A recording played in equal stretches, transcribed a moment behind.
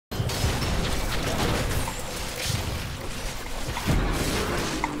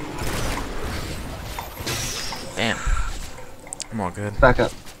all good. Back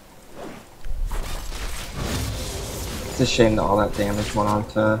up. It's a shame that all that damage went on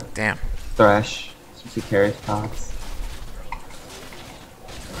to Damn. Thresh, since he carries pots.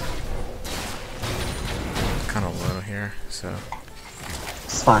 Kind of low here, so.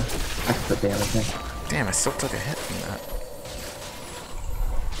 It's fine. I can put damage in. Damn, I still took a hit from that.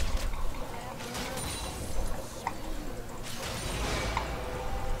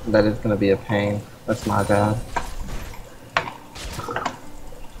 That is gonna be a pain. That's my bad.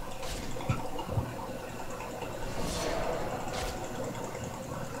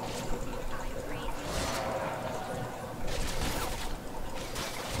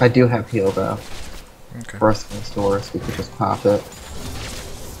 I do have heal though. Okay. Worst comes to worst, we could just pop it.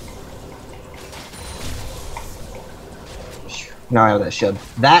 Now I have that shield.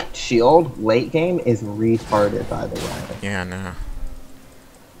 That shield late game is retarded, by the way. Yeah, I know.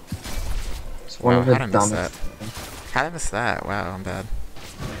 It's one of the dumbest. How did I miss that? Wow, I'm bad.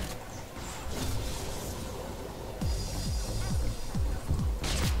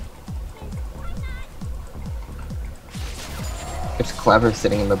 It's clever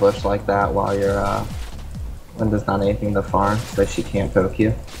sitting in the bush like that while your Linda's not anything to farm, so she can't poke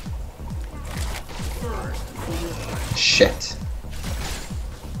you. Shit.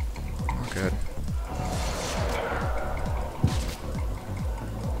 Oh, good.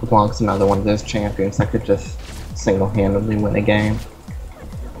 LeBlanc's another one of those champions that could just single-handedly win a game.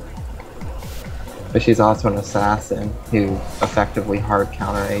 But she's also an assassin who effectively hard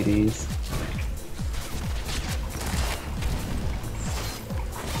counter ADs.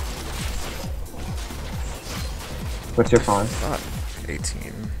 What's your farm?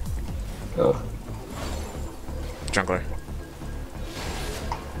 18. Oh. Jungler.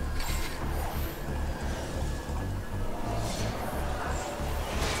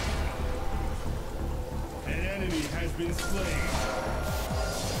 An enemy has been slain.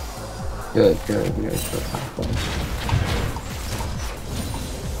 Good.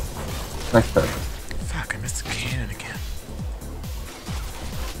 Nice turn. Fuck, I missed the cannon again.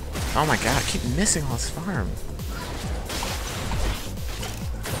 Oh my god, I keep missing all this farm.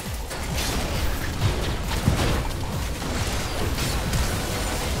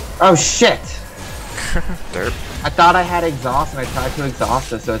 Oh shit! Derp. I thought I had exhaust and I tried to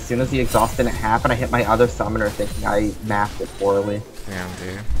exhaust it, so as soon as the exhaust didn't happen, I hit my other summoner thinking I mapped it poorly. Damn,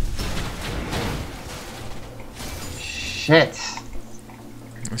 dude. Shit.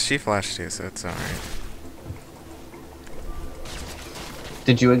 She flashed too, so it's alright.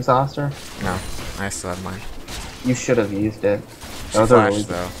 Did you exhaust her? No, I still have mine. You should have used it. She That was a flashed really...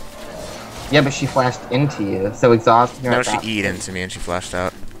 though. Yeah, but she flashed into you, so exhausting her No, at she that E'd point- into me and she flashed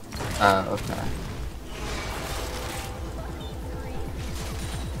out. Oh, okay.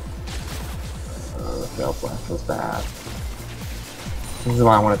 Oh, the fail flash was bad. This is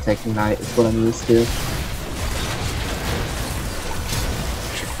why I want to take Ignite, it's what I'm used to.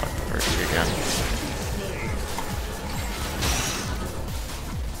 She fucking hurt you again.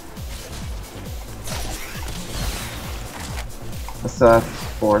 That's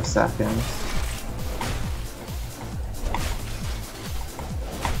 4 seconds.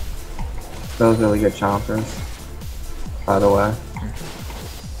 Those really good chompers, by the way.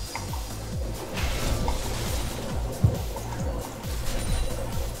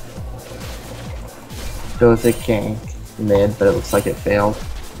 There was a gank mid, but it looks like it failed.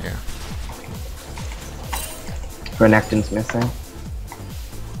 Yeah. Renekton's missing.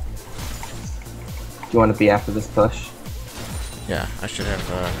 Do you want to be after this push? Yeah, I should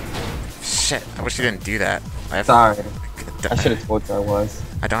have, shit, I wish you didn't do that. Sorry. I should have told you I was.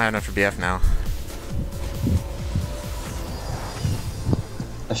 I don't have enough for BF now.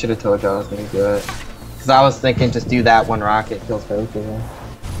 I should have told you I was going to do it. Because I was thinking just do that one rocket, kills both of them.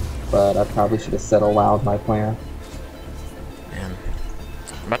 But I probably should have said aloud my plan. Man.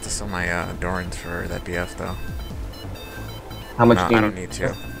 I'm about to sell my, Dorans for that BF, though. How much No, do you I don't need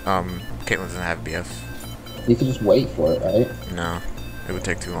to. Caitlyn doesn't have BF. You could just wait for it, right? No. It would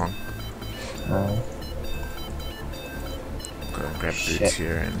take too long. Go grab boots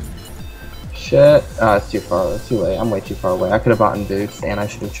here and... Shit. It's too far. It's too late. I'm way too far away. I could have bought in boots, and I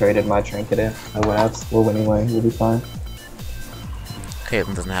should have traded my trinket in. My webs. We'll win anyway. We'll be fine.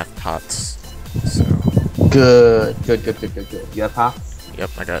 Caitlyn doesn't have pots, so... Good. You have pots? Yep,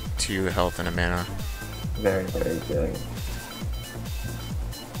 I got 2 health and a mana. Very good.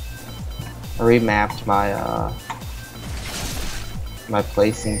 I remapped my, my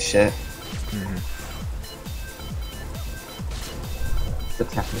placing shit. It's a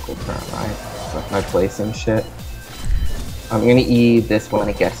technical term, right? Like my placing shit. I'm gonna E this when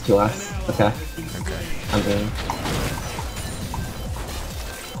it gets to us. Okay? Okay. I mean...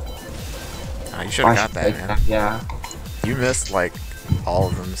 You should have got that, man. Yeah. You missed like all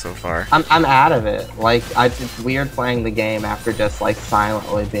of them so far. I'm out of it. Like, it's weird playing the game after just like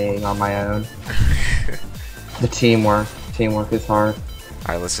silently being on my own. The teamwork is hard.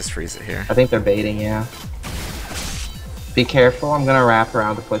 Alright, let's just freeze it here. I think they're baiting, yeah. Be careful, I'm gonna wrap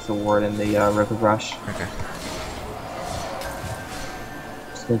around to place a ward in the river brush. Okay.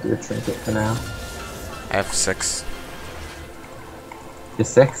 Just gonna do a trinket for now. I have 6. You're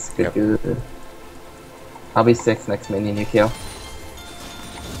 6? Good, Yep. good. I'll be 6 next minion you kill.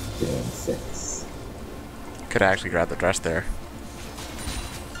 Doing 6. Could actually grab the Thresh there.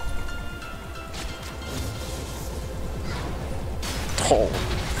 Oh.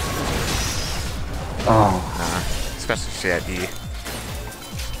 Oh. Especially if she had E.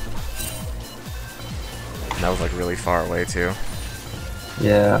 And that was like really far away too.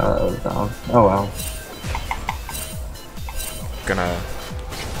 Yeah, that was dumb. Oh well. Gonna.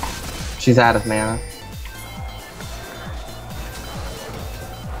 She's out of mana.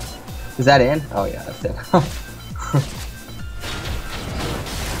 Is that in? Oh yeah, that's in.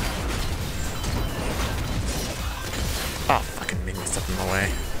 Oh, fucking made me step in the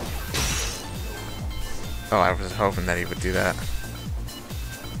way. Oh, I was hoping that he would do that.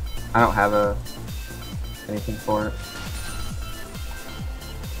 I don't have anything for it.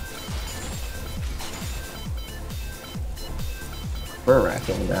 We're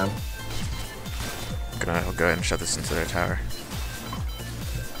racking them. Gonna go ahead and shove this into their tower.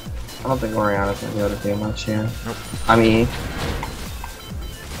 I don't think Orianna's gonna be able to do much here. Nope. I mean,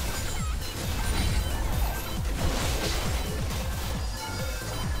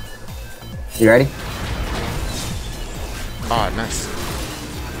 you ready? Oh, nice.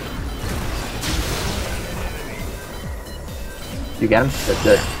 You get him? Good,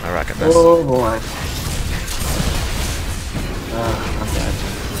 good. My rocket missed. Oh boy. I'm dead.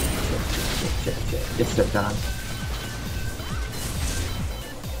 Shit. Get shit done.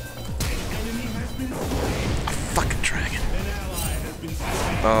 Fucking dragon.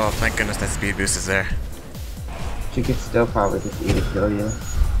 Oh, thank goodness that speed boost is there. She could still probably just eat a kill you.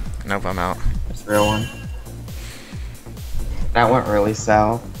 Nope, I'm out. That's a real one. That went really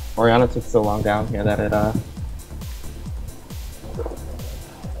south. Orianna took so long down here that it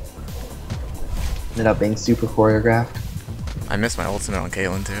ended up being super choreographed. I missed my ultimate on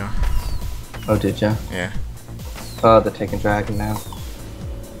Caitlyn too. Oh, did ya? Yeah. Oh, they're taking dragon now.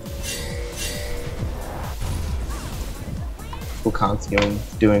 Wukong's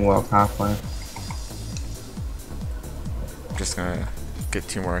doing well top lane. I'm just gonna get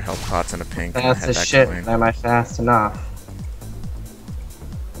 2 more health pots and a pink. And That's head the back shit. to lane. Am I fast enough?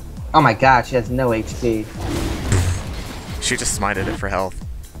 Oh my god, she has no HP. She just smited it for health.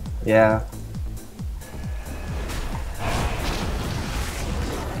 Yeah.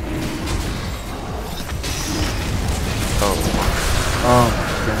 Oh, Oh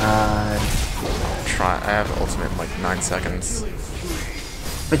my god. I have ultimate in like 9 seconds.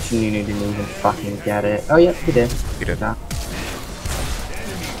 But you didn't even fucking get it. Oh yep, you did. You did. Yeah.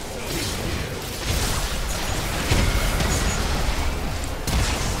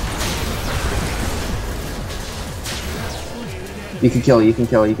 You can kill her, you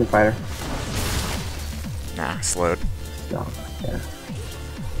can fight her. Nah, slowed. No, yeah.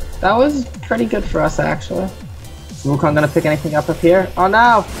 That was pretty good for us actually. Is Wukong gonna pick anything up here? Oh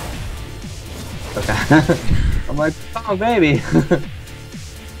no! Okay. I'm like, oh baby!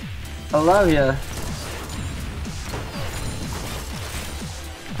 I love ya.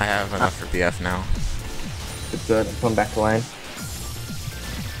 I have enough for BF now. It's good, I'm coming back to lane.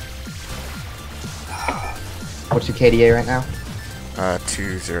 What's your KDA right now?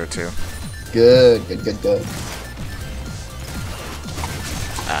 202. Good.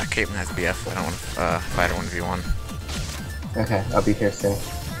 Caitlyn has BF. I don't want to fight her 1v1. Okay, I'll be here soon.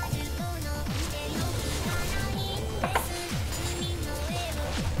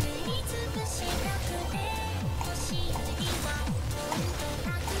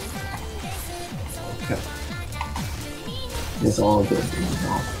 Okay. It's all good.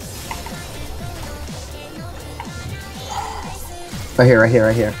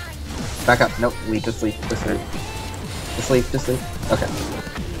 Right here. Back up. Nope. Just sleep. Okay.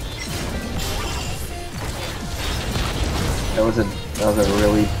 That was a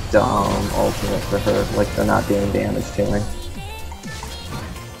really dumb ultimate for her. Like, they're not doing damage to me.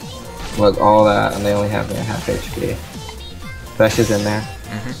 Look, all that, and they only have me at half HP. Thresh is in there.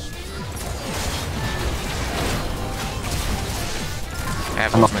 I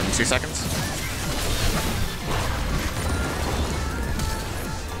have ultimate in 2 seconds.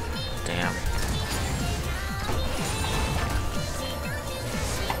 Damn.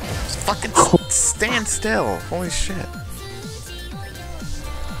 Just fucking stand still. Holy shit.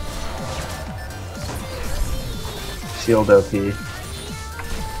 Shield OP. You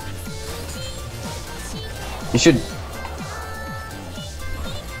should.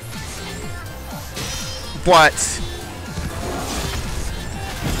 What?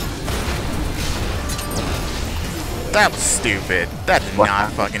 That was stupid. That did What not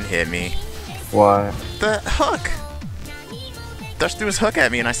happened? fucking hit me. What? The hook. Thresh threw his hook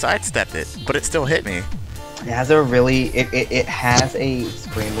at me and I sidestepped it, but it still hit me. It has a really. It has a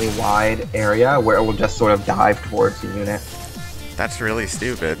extremely wide area where it will just sort of dive towards the unit. That's really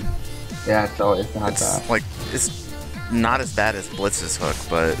stupid. Yeah, it's always not It's that. like, it's not as bad as Blitz's hook,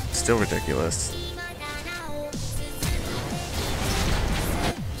 but still ridiculous.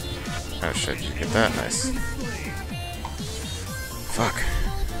 Oh shit, you get that? Nice. Fuck.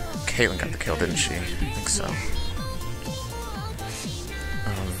 Caitlyn got the kill, didn't she? I think so.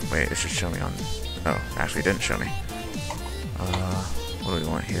 Wait, it should show me on... Oh, actually it didn't show me. What do we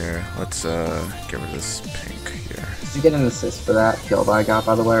want here? Let's get rid of this pink here. Did you get an assist for that kill that I got,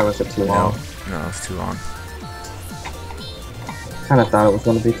 by the way, or was it too long? No, it's too long. Kind of thought it was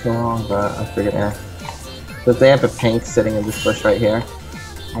going to be too long, but I figured, yeah. But they have a pink sitting in this bush right here.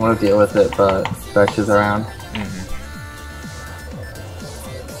 I want to deal with it, but Thresh is around.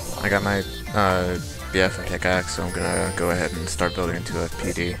 I got my BF and pickaxe, so I'm gonna go ahead and start building into a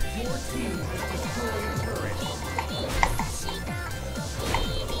PD.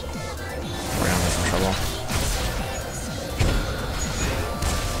 Orianna's in trouble.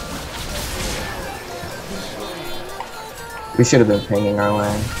 We should have been pinging our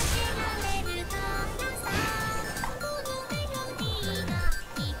lane.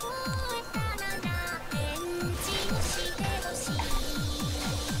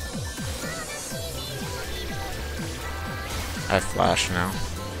 I have flash now.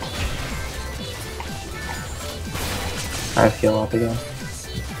 I have heal up again.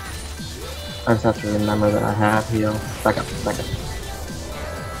 I just have to remember that I have heal. Back up, back up.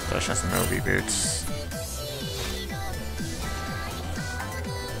 Thresh has no V boots.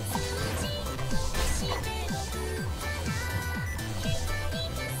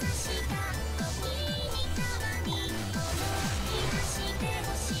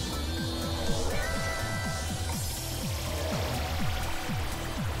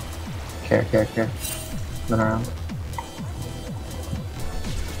 Care. Run around.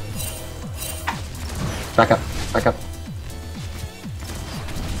 Back up, back up.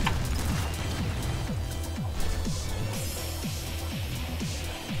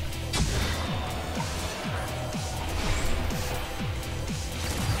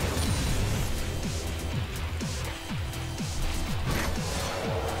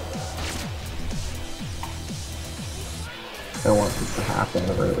 I want this to happen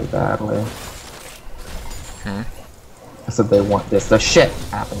really badly. I said they want this. The shit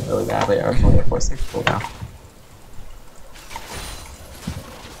happened really badly. I was only forcing people down.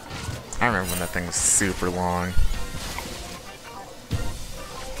 I remember when that thing was super long.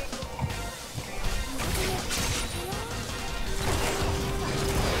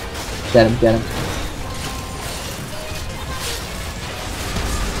 Get him, get him.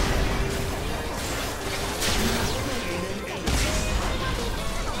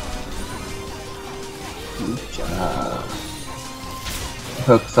 Good job.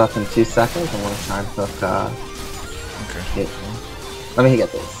 Hooks up in 2 seconds. I'm gonna try and hook, Okay. Let me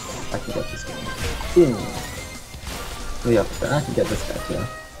get this. I can get this guy. Me up there. I can get this guy too.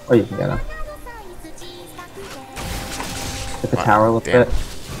 Or you can get him. Hit the tower a little Damn. bit.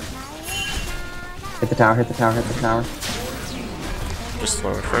 Hit the tower, hit the tower, hit the tower. Just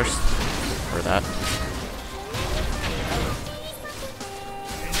slow it first. Or that.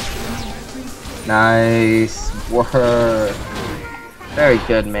 Nice work. Very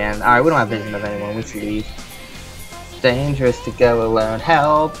good, man. Alright, we don't have vision of anyone. We should leave. Dangerous to go alone.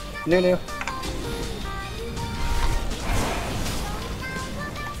 Help! Nunu.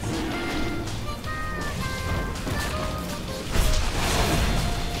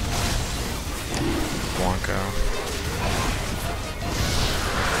 Blanco.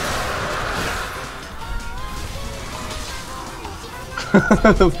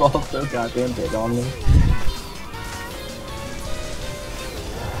 The ball's so goddamn big on me.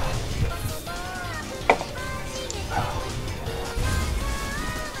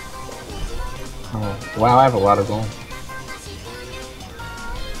 Oh, wow, I have a lot of gold.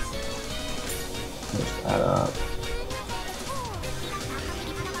 Push that up.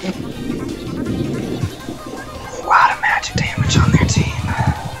 A lot of magic damage on their team.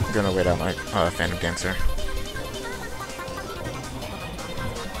 I'm gonna wait out my Phantom Dancer.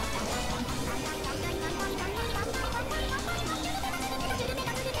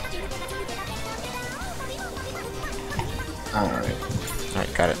 Alright.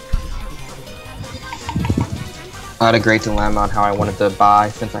 Alright, got it. I had a great dilemma on how I wanted to buy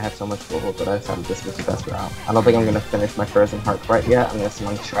since I had so much gold, but I decided this was the best route. I don't think I'm going to finish my Frozen Heart quite yet. I'm going to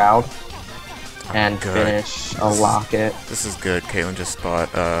summon Shroud and finish a Locket. This is good. Caitlyn just bought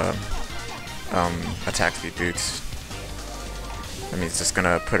attack speed boots. That means it's just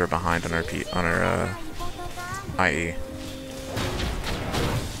gonna put her behind on her IE.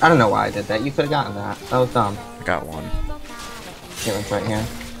 I don't know why I did that. You could have gotten that. That was dumb. I got one. Caitlin's right here.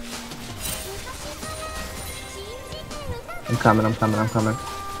 I'm coming, I'm coming, I'm coming.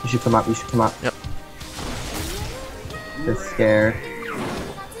 You should come up, you should come up. Yep. Just scared.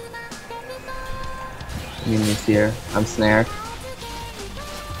 Nunu's here. I'm snared.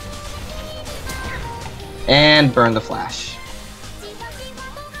 And burn the flash.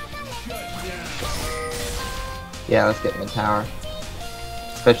 Yeah, let's get mid tower.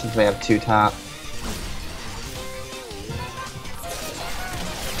 Especially if they have 2 top.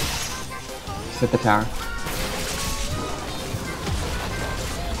 Just hit the tower.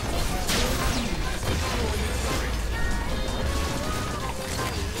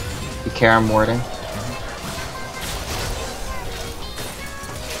 You care, I'm warding.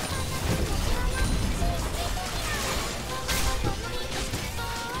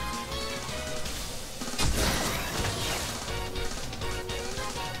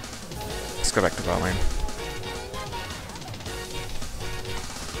 Let's go back to bot lane.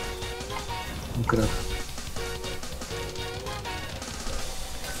 I'm good.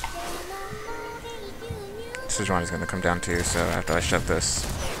 Sejuani's gonna come down too, so after I shove this,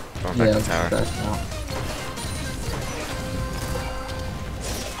 going back to the tower.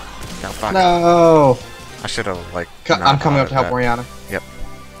 No, fuck. No! I should have, like. I'm coming up to help Orianna. Yep.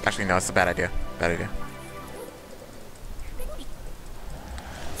 Actually, no, it's a bad idea. Bad idea.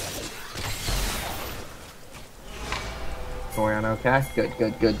 Orianna, okay? Good,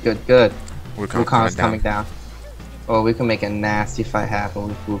 good, good, good, good. Wukong's coming down. Oh, we can make a nasty fight happen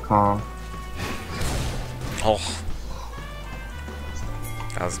with Wukong. Oh.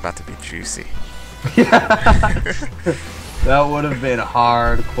 That was about to be juicy. That would have been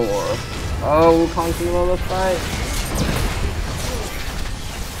hardcore. Oh, Wukong can roll the fight.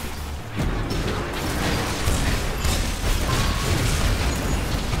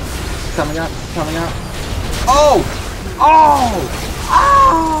 Coming up, coming up. Oh! Oh!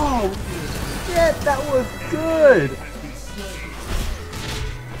 Oh! Shit, that was good!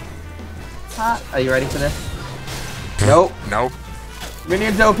 Hot. Are you ready for this? Nope. Nope.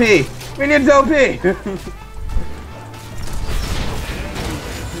 Minion's OP! Minion's OP!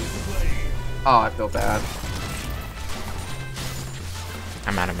 Oh, I feel bad.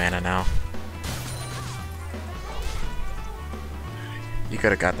 I'm out of mana now. You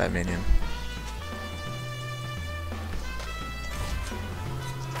could have got that minion.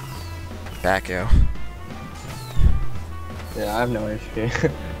 Back, yo. Yeah, I have no issue.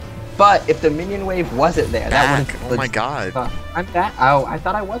 But if the minion wave wasn't there, that would have. Oh my god. I'm back. Oh, I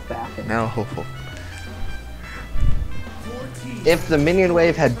thought I was back. No. If the minion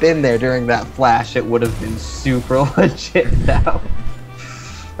wave had been there during that flash, it would have been super legit now.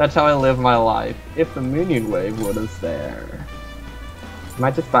 That's how I live my life. If the minion wave was there. I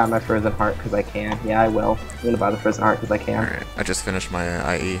might just buy my Frozen Heart because I can. Yeah, I will. I'm gonna buy the Frozen Heart because I can. Alright, I just finished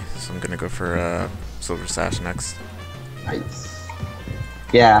my IE, so I'm gonna go for Silver Sash next. Nice.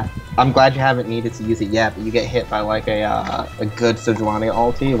 Yeah, I'm glad you haven't needed to use it yet, but you get hit by like a good Sejuani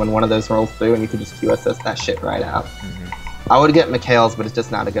ulti when one of those rolls through and you can just QSS that shit right out. I would get Mikhail's, but it's just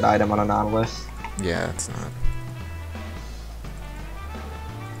not a good item on a Nautilus. Yeah, it's not.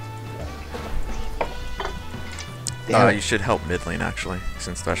 You should help mid lane actually,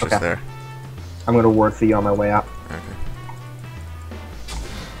 since Thresh is there. I'm gonna ward for you on my way out. Okay.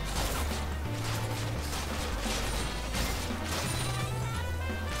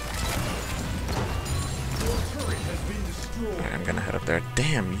 Alright, I'm gonna head up there.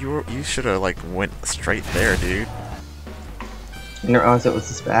 Damn, you should have like went straight there, dude. I didn't realize it was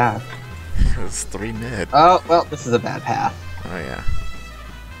this bad. It was 3 mid. Oh, well, this is a bad path. Oh yeah.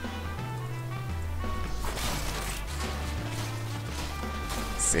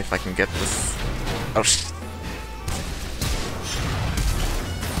 See if I can get this. Oh sh.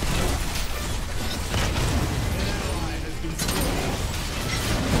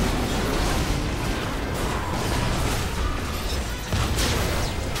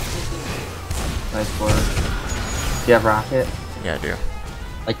 Nice work. Do you have rocket? Yeah, I do.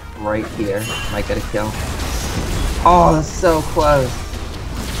 Like right here. Might get a kill. Oh, that's so close.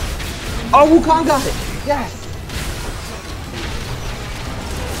 Oh, Wukong got it! Yes!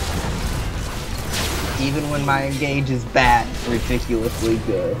 Even when my engage is bad, it's ridiculously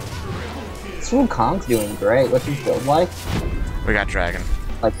good. This Wukong's doing great. What's his build like? We got dragon.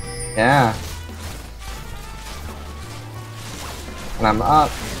 Like, yeah. And I'm up.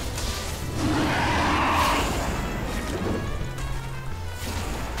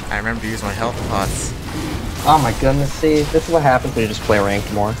 I remember to use my health pots. Oh my goodness, see, this is what happens when you just play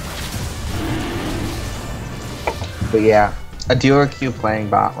ranked more. But yeah, a duo queue playing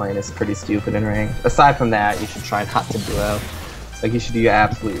bot lane is pretty stupid in ranked. Aside from that, you should try not to duo. Like, you should do your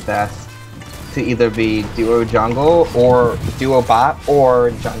absolute best to either be duo jungle, or duo bot,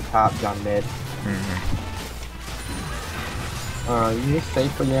 or junk top, junk mid. You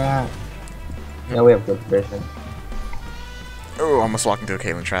safe where you're at? Yeah, we have good vision. Oh, almost walked into a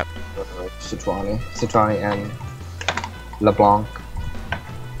Caitlyn trap. Sejuani and LeBlanc.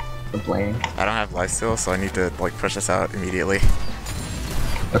 LeBlanc. I don't have lifesteal, so I need to like push this out immediately.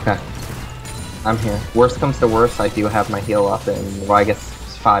 Okay. I'm here. Worst comes to worst, I do have my heal up in, well, I guess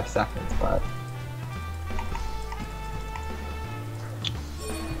 5 seconds, but...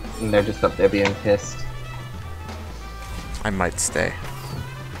 And they're just up there being pissed. I might stay.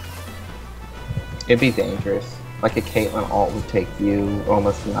 It'd be dangerous. Like a Caitlyn ult would take you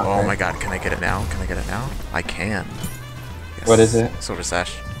almost nothing. Oh my god, can I get it now? Can I get it now? I can. Yes. What is it? Silver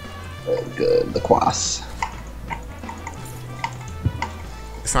Sash. Good, the Quas.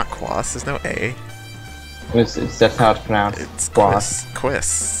 It's not Quas, there's no A. That's how it's pronounced. It's Quas.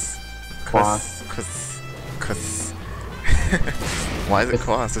 Quis. Quas. Quis. Why is it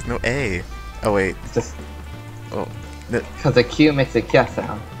Quas? There's no A. Oh wait. It's just... Oh. Because a Q makes a Q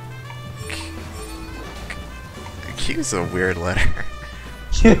sound. Q's a weird letter.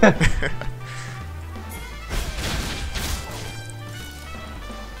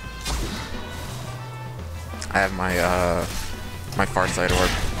 I have my my far side orb.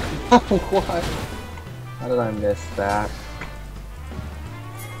 What? How did I miss that?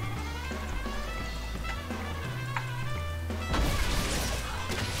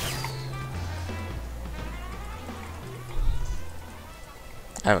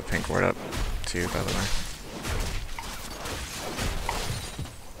 I have a pink ward up too, by the way.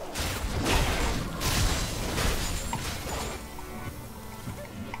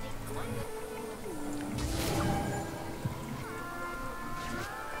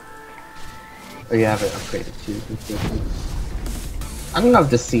 Oh yeah, I have it upgraded too. I don't know if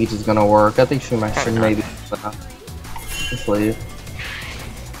the siege is gonna work. I think she might should maybe just leave.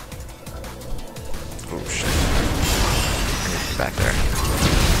 Oh shit. I need to be back there.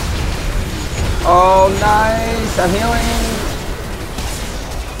 Oh nice! I'm healing!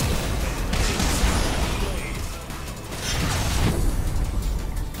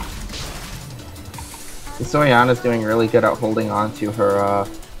 This Orianna's doing really good at holding on to her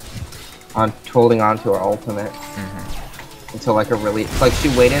holding on to her ultimate until like a really like she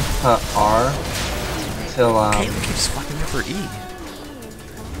waited to R until Caitlyn keeps fucking up her E.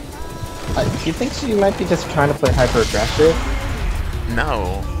 Do you think she might be just trying to play hyper aggressive?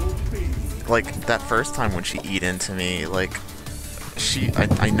 No. Like that first time when she E'd into me, like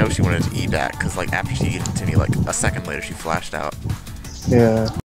I know she wanted to E back because like after she E'd into me, like a second later she flashed out. Yeah.